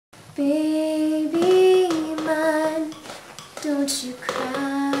Baby mine, don't you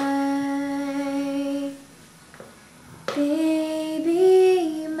cry.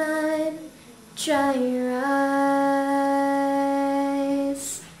 Baby mine, dry your eyes.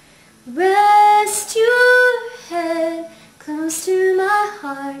 Rest your head close to my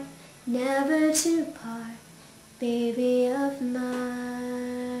heart, never to part, baby of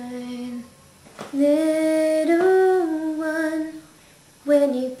mine. Little one,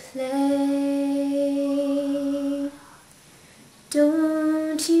 when you play,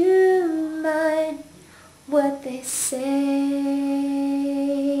 don't you mind what they say.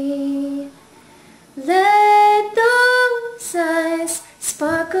 Let those eyes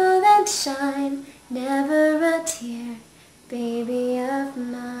sparkle and shine, never a tear, baby of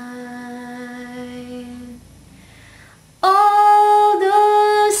mine. All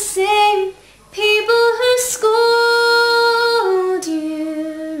those same people who scold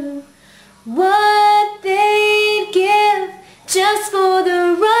you, what they'd give just for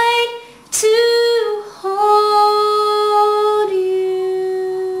the right to hold you.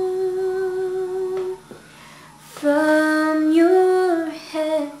 From your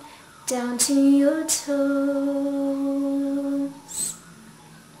head down to your toes,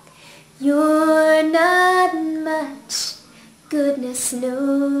 you're not much, goodness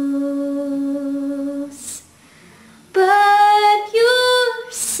knows, but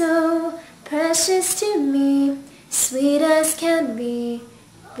you're so precious to me, sweet as can be,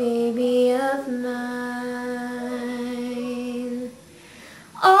 baby of mine.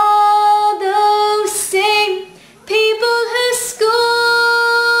 All those same people who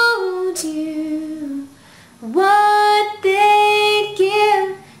scold you, what they'd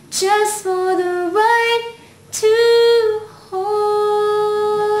give just for the right to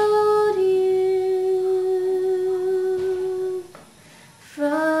hold you.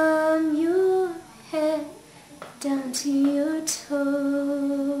 From your head down to your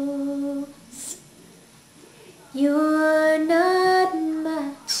toes, you're not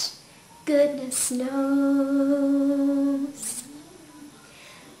much, goodness knows,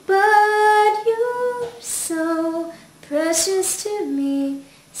 but you're so precious to me,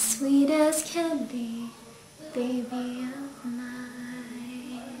 sweet as can be, baby of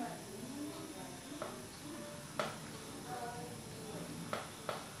mine.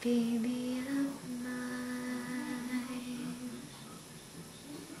 Baby